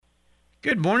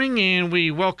Good morning, and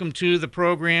we welcome to the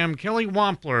program Kelly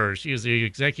Wampler. She is the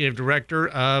Executive Director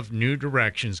of New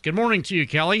Directions. Good morning to you,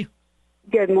 Kelly.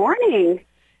 Good morning.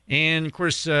 And, of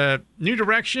course, New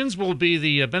Directions will be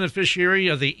the beneficiary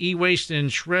of the E-Waste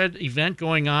and Shred event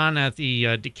going on at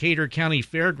the Decatur County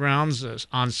Fairgrounds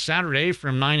on Saturday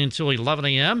from 9 until 11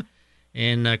 a.m.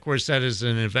 And, of course, that is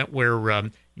an event where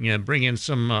bring in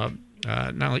some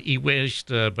not only e-waste,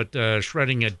 but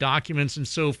shredding documents and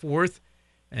so forth.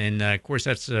 And, of course,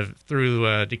 that's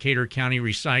through Decatur County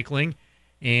Recycling.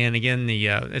 And, again,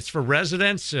 it's for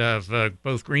residents of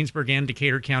both Greensburg and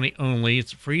Decatur County only.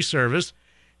 It's a free service.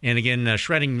 And, again,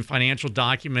 shredding financial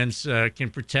documents can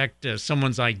protect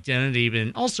someone's identity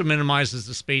and also minimizes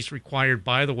the space required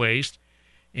by the waste.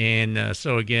 And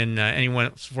so, again,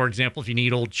 anyone, for example, if you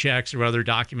need old checks or other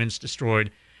documents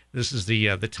destroyed, this is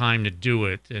the time to do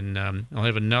it. And I'll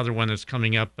have another one that's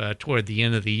coming up toward the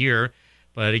end of the year.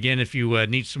 But again, if you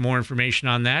need some more information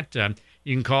on that,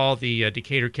 you can call the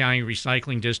Decatur County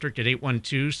Recycling District at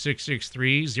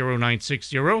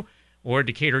 812-663-0960 or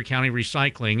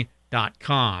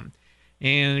DecaturCountyRecycling.com.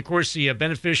 And, of course, the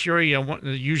beneficiary,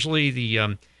 usually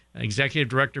the Executive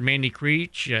Director, Mandy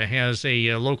Creech, has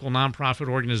a local nonprofit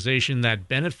organization that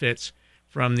benefits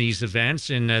from these events.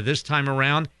 And this time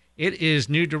around, it is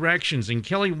New Directions. And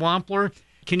Kelly Wampler,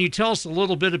 can you tell us a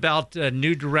little bit about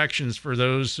New Directions for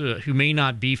those who may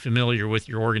not be familiar with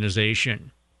your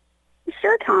organization?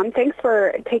 Sure, Tom. Thanks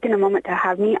for taking a moment to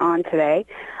have me on today.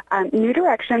 New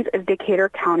Directions is Decatur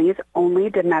County's only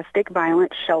domestic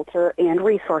violence shelter and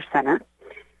resource center.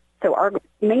 So our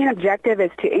main objective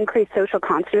is to increase social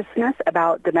consciousness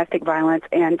about domestic violence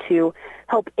and to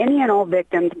help any and all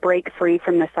victims break free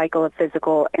from the cycle of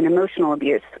physical and emotional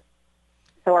abuse.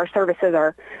 So our services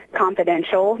are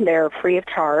confidential, they're free of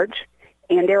charge,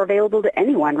 and they're available to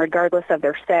anyone regardless of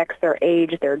their sex, their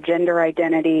age, their gender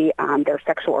identity, their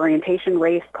sexual orientation,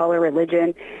 race, color,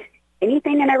 religion,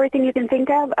 anything and everything you can think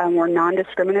of. We're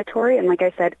non-discriminatory and, like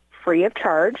I said, free of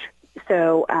charge.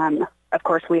 So, of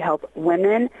course, we help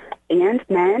women and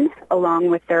men along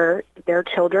with their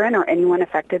children or anyone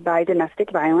affected by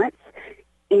domestic violence.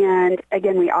 And,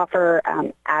 again, we offer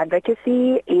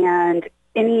advocacy and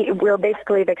we're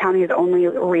basically the county's only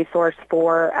resource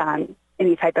for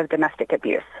any type of domestic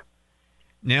abuse.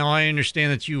 Now, I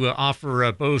understand that you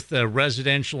offer both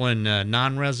residential and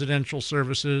non-residential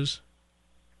services.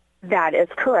 That is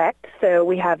correct. So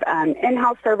we have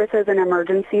in-house services and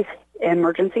emergency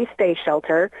stay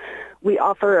shelter. We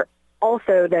offer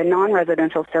also the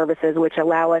non-residential services, which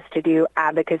allow us to do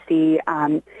advocacy,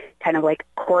 kind of like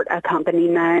court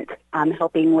accompaniment,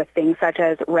 helping with things such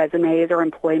as resumes or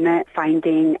employment,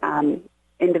 finding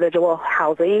individual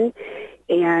housing,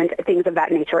 and things of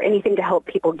that nature. Anything to help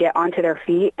people get onto their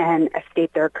feet and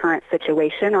escape their current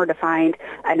situation or to find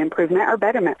an improvement or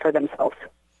betterment for themselves.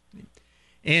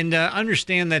 And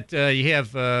understand that you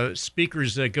have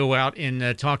speakers that go out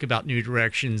and talk about New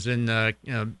Directions. And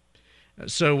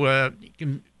so you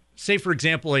can say, for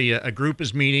example, a group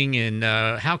is meeting, and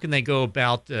how can they go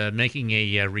about making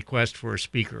a request for a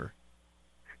speaker?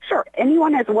 Sure.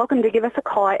 Anyone is welcome to give us a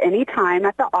call at any time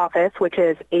at the office, which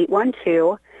is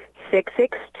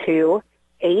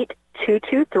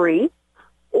 812-662-8223.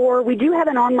 Or we do have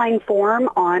an online form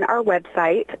on our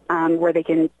website where they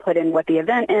can put in what the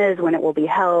event is, when it will be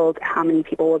held, how many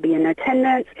people will be in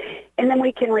attendance, and then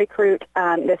we can recruit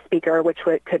the speaker, which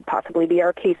could possibly be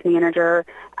our case manager,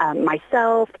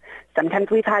 myself. Sometimes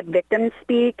we've had victims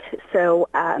speak, so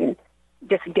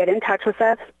just get in touch with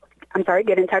us, and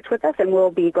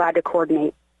we'll be glad to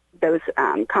coordinate those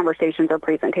conversations or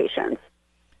presentations.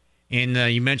 And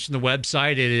you mentioned the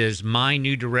website. It is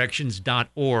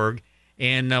mynewdirections.org.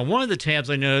 And one of the tabs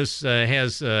I noticed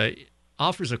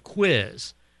offers a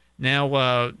quiz.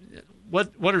 Now,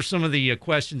 what are some of the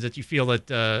questions that you feel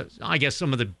that I guess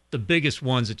some of the biggest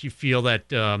ones that you feel that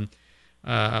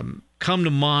come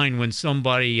to mind when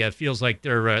somebody feels like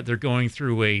they're going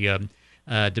through a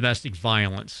domestic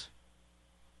violence?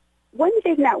 One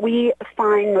thing that we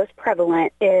find most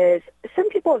prevalent is some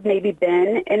people have maybe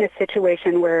been in a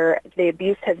situation where the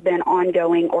abuse has been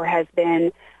ongoing or has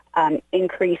been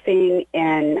increasing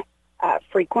in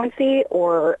frequency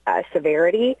or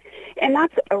severity. And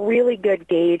that's a really good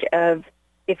gauge of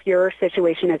if your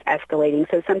situation is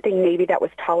escalating. So something maybe that was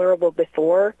tolerable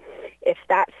before, if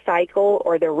that cycle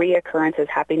or the reoccurrence is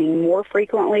happening more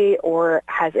frequently or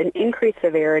has an increased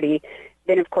severity,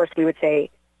 then of course we would say,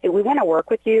 hey, we want to work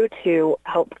with you to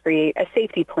help create a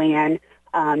safety plan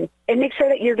and make sure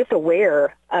that you're just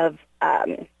aware of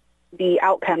the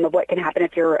outcome of what can happen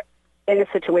if you're in a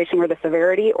situation where the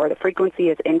severity or the frequency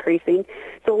is increasing.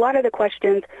 So a lot of the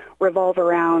questions revolve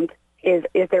around,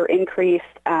 Is there increased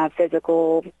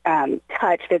physical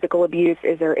touch, physical abuse?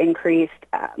 Is there increased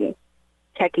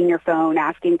checking your phone,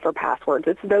 asking for passwords?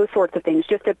 It's those sorts of things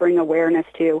just to bring awareness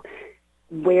to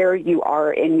where you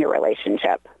are in your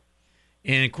relationship.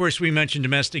 And, of course, we mentioned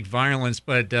domestic violence,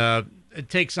 but it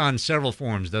takes on several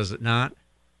forms, does it not?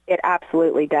 It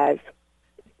absolutely does.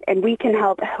 And we can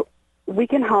help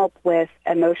with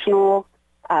emotional,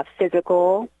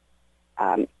 physical,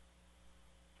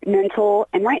 mental,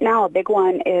 and right now a big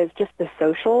one is just the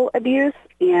social abuse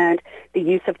and the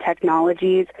use of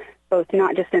technologies, both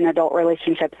not just in adult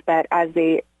relationships, but as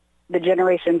the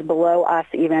generations below us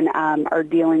even are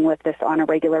dealing with this on a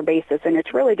regular basis. And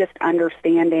it's really just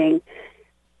understanding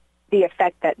the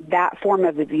effect that form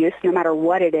of abuse, no matter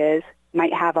what it is,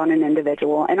 might have on an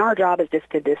individual. And our job is just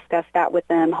to discuss that with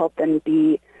them, help them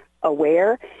be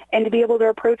aware, and to be able to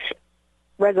approach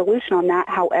resolution on that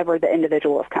however the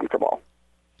individual is comfortable.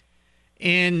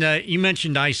 And you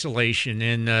mentioned isolation,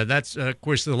 and that's, of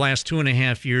course, the last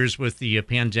 2.5 years with the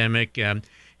pandemic.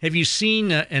 Have you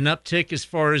seen an uptick as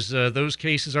far as those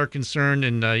cases are concerned?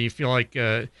 And you feel like,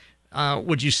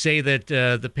 would you say that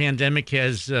the pandemic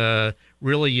has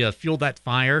really fueled that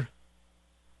fire?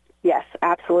 Yes,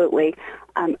 absolutely.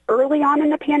 Early on in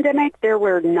the pandemic, there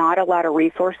were not a lot of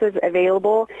resources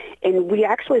available, and we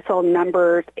actually saw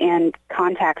numbers and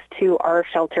contacts to our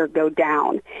shelter go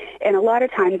down. And a lot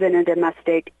of times in a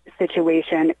domestic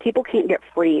situation, people can't get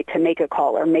free to make a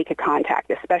call or make a contact,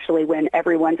 especially when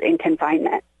everyone's in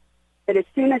confinement. But as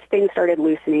soon as things started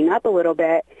loosening up a little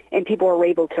bit and people were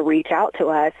able to reach out to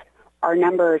us, our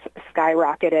numbers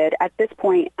skyrocketed. At this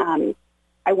point,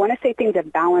 I want to say things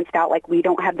have balanced out, like we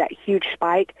don't have that huge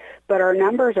spike, but our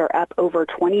numbers are up over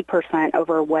 20%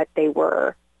 over what they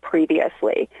were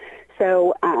previously.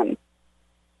 So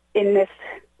in this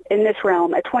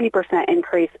realm, a 20%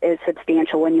 increase is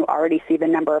substantial when you already see the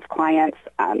number of clients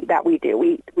that we do.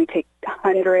 We take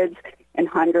hundreds and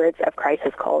hundreds of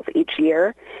crisis calls each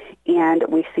year, and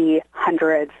we see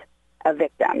hundreds of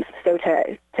victims. So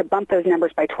to bump those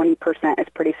numbers by 20% is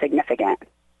pretty significant.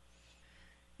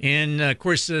 And, of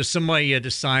course, somebody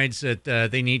decides that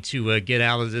they need to get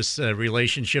out of this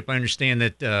relationship. I understand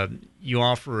that you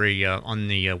offer on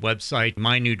the website,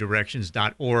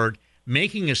 mynewdirections.org,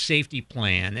 making a safety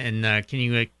plan. And can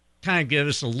you kind of give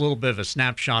us a little bit of a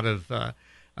snapshot of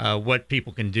what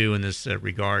people can do in this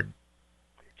regard?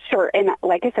 Sure. And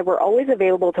like I said, we're always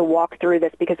available to walk through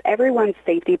this because everyone's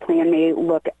safety plan may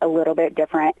look a little bit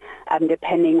different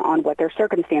depending on what their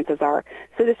circumstances are.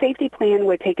 So the safety plan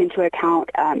would take into account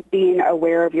being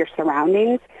aware of your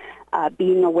surroundings,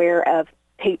 being aware of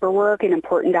paperwork and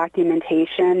important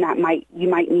documentation that you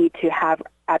might need to have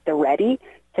at the ready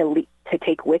to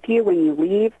take with you when you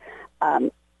leave.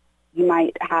 You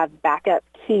might have backup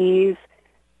keys,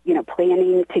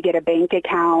 planning to get a bank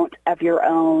account of your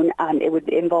own. It would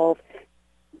involve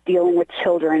dealing with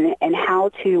children and how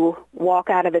to walk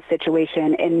out of a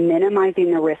situation and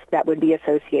minimizing the risk that would be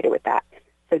associated with that.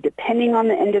 So depending on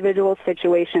the individual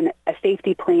situation, a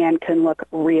safety plan can look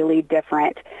really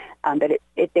different. But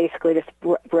it basically just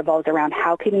revolves around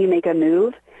how can you make a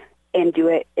move and do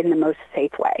it in the most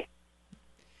safe way.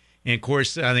 And, of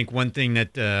course, I think one thing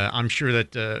that I'm sure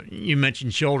that you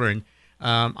mentioned children.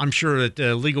 I'm sure that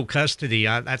legal custody,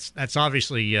 that's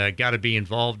obviously got to be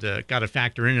involved, got to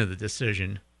factor into the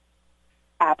decision.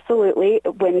 Absolutely.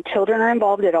 When children are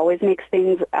involved, it always makes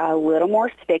things a little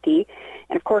more sticky.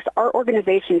 And, of course, our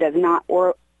organization does not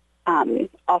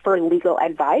offer legal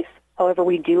advice. However,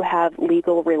 we do have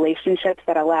legal relationships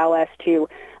that allow us to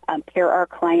pair our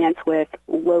clients with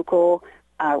local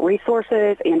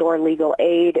resources and or legal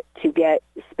aid to get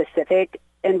specific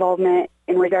involvement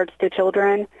in regards to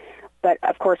children. But,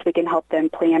 of course, we can help them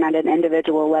plan at an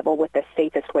individual level with the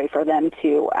safest way for them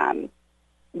to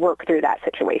work through that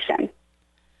situation.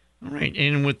 All right.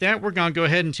 And with that, we're going to go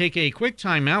ahead and take a quick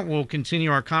time out. We'll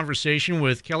continue our conversation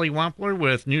with Kelly Wampler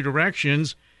with New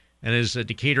Directions. That is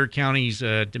Decatur County's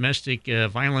Domestic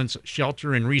Violence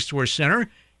Shelter and Resource Center.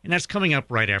 And that's coming up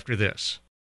right after this.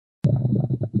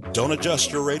 Don't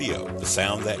adjust your radio. The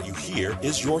sound that you hear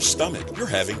is your stomach. You're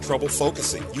having trouble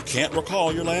focusing. You can't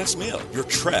recall your last meal. You're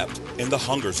trapped in the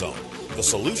hunger zone. The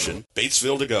solution,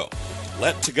 Batesville To Go.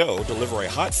 Let To Go deliver a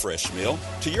hot, fresh meal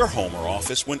to your home or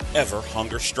office whenever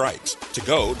hunger strikes. To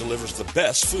Go delivers the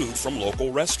best food from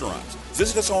local restaurants.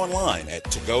 Visit us online at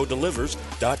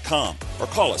togodelivers.com or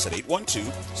call us at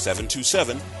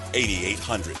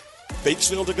 812-727-8800.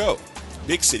 Batesville To Go.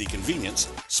 Big city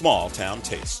convenience, small town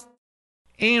taste.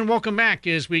 And welcome back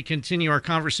as we continue our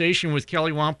conversation with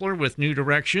Kelly Wampler with New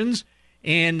Directions.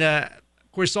 And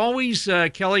Of course, always,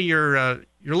 Kelly, you're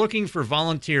looking for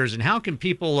volunteers, and how can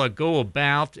people go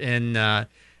about and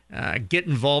get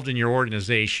involved in your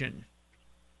organization?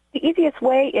 The easiest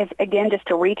way is, again, just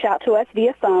to reach out to us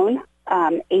via phone,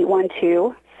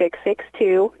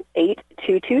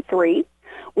 812-662-8223.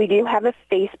 We do have a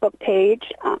Facebook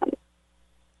page,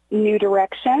 New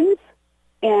Directions,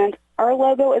 and our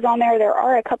logo is on there. There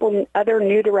are a couple other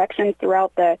New Directions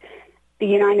throughout the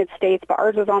United States, but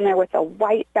ours is on there with a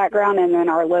white background and then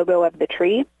our logo of the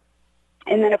tree.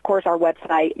 And then, of course, our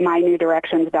website,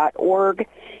 mynewdirections.org,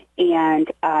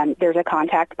 and there's a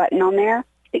contact button on there.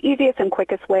 The easiest and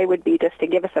quickest way would be just to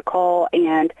give us a call,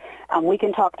 and we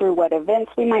can talk through what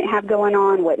events we might have going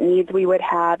on, what needs we would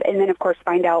have, and then, of course,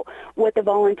 find out what the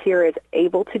volunteer is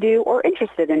able to do or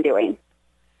interested in doing.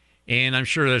 And I'm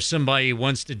sure if somebody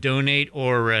wants to donate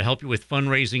or help you with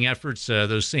fundraising efforts,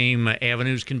 those same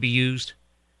avenues can be used?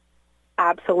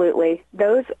 Absolutely.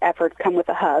 Those efforts come with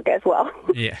a hug as well.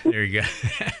 Yeah, there you go.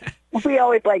 We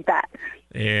always like that.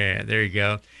 Yeah, there you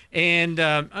go. And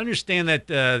understand that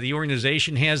the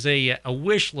organization has a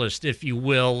wish list, if you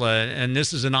will, and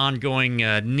this is an ongoing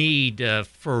need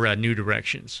for New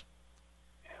Directions.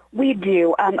 We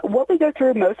do. What we go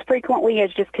through most frequently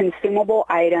is just consumable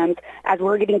items. As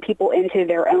we're getting people into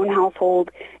their own household,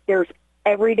 there's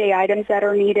everyday items that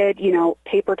are needed,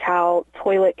 paper towel,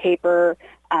 toilet paper,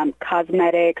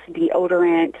 cosmetics,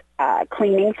 deodorant,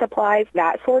 cleaning supplies,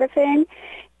 that sort of thing.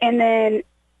 And then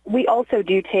we also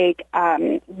do take,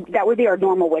 that would be our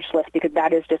normal wish list because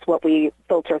that is just what we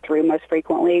filter through most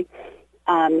frequently.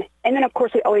 And then, of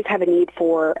course, we always have a need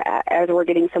for, as we're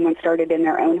getting someone started in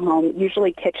their own home,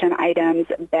 usually kitchen items,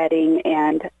 bedding,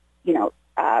 and,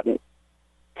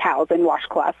 towels and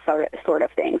washcloths sort of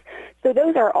things. So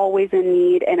those are always in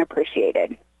need and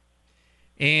appreciated.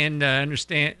 And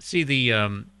see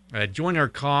the Join Our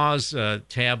Cause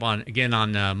tab on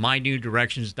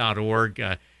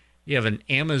mynewdirections.org. You have an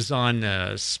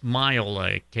Amazon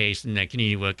Smile case, and can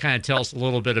you kind of tell us a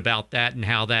little bit about that and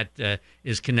how that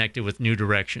is connected with New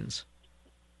Directions?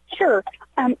 Sure.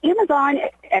 Amazon,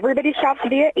 everybody shops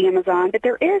via Amazon, but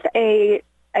there is an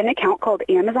account called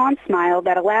Amazon Smile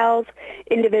that allows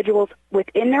individuals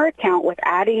within their account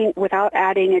without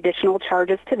adding additional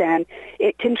charges to them.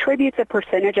 It contributes a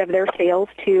percentage of their sales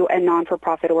to a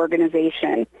non-for-profit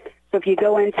organization. So if you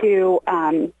go into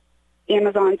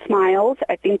Amazon Smiles,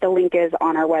 I think the link is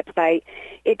on our website,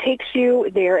 it takes you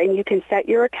there and you can set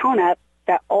your account up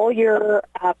that all your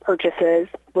purchases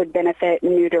would benefit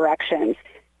New Directions.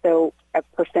 So a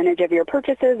percentage of your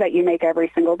purchases that you make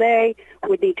every single day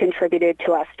would be contributed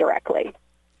to us directly.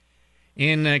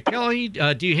 And Kelly,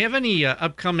 do you have any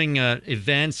upcoming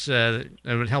events that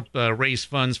would help raise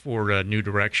funds for New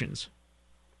Directions?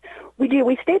 We do.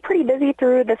 We stay pretty busy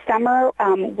through the summer.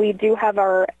 We do have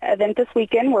our event this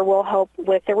weekend where we'll help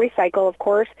with the recycle, of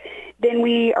course. Then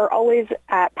we are always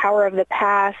at Power of the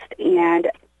Past and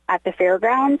at the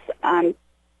fairgrounds. The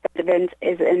event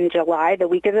is in July, the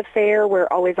week of the fair. We're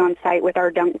always on site with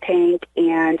our dunk tank,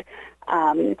 and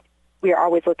we are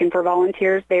always looking for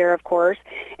volunteers there, of course.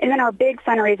 And then our big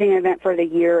fundraising event for the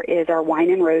year is our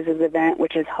Wine and Roses event,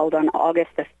 which is held on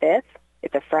August the 5th.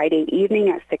 It's a Friday evening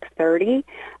at 6:30.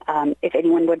 If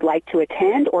anyone would like to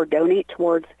attend or donate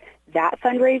towards that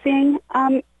fundraising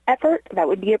effort, that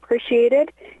would be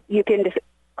appreciated. You can just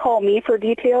call me for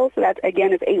details. That,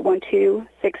 again, is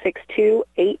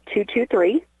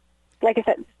 812-662-8223. Like I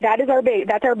said, that's our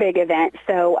big event,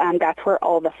 so that's where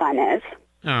all the fun is.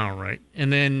 All right.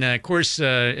 And then, of course,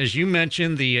 as you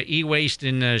mentioned, the e-waste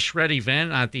and shred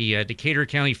event at the Decatur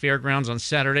County Fairgrounds on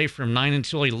Saturday from 9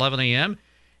 until 11 a.m.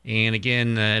 And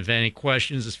again, if any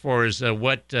questions as far as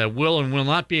what will and will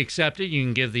not be accepted, you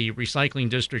can give the recycling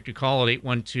district a call at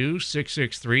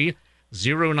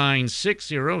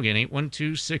 812-663-0960. Again,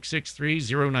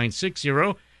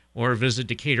 812-663-0960. Or visit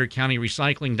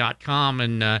DecaturCountyRecycling.com.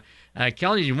 And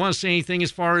Kelly, do you want to say anything as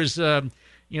far as the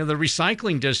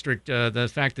recycling district,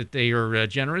 the fact that they are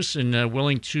generous and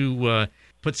willing to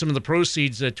put some of the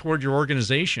proceeds toward your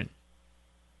organization?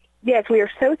 Yes, we are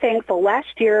so thankful.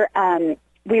 Last year,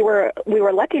 we were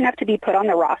lucky enough to be put on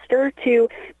the roster to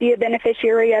be a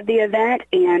beneficiary of the event,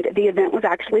 and the event was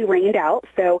actually rained out.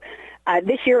 So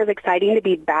this year was exciting to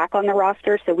be back on the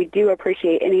roster, so we do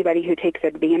appreciate anybody who takes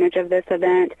advantage of this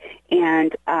event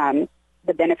and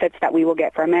the benefits that we will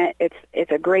get from it.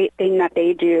 It's a great thing that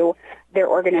they do, their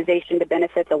organization, to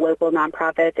benefit the local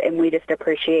nonprofits, and we just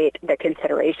appreciate the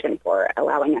consideration for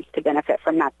allowing us to benefit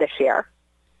from that this year.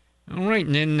 All right,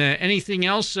 and then anything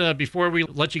else before we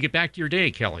let you get back to your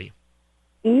day, Kelly?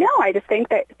 No, I just thank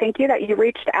you that you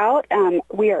reached out.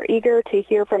 We are eager to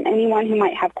hear from anyone who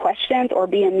might have questions or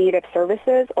be in need of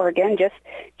services, or again, just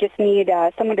need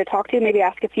someone to talk to, maybe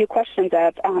ask a few questions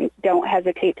of. Don't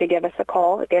hesitate to give us a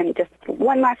call. Again, just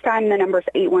one last time, the number is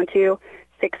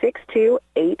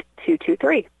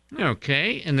 812-662-8223.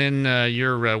 Okay, and then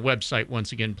your website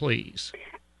once again, please.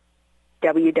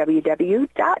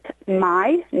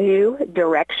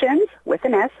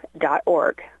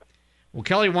 www.mynewdirections.org. Well,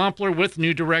 Kelly Wampler with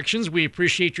New Directions, we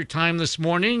appreciate your time this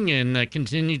morning, and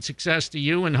continued success to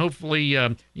you, and hopefully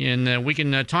we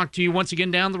can talk to you once again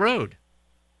down the road.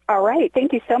 All right.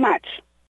 Thank you so much.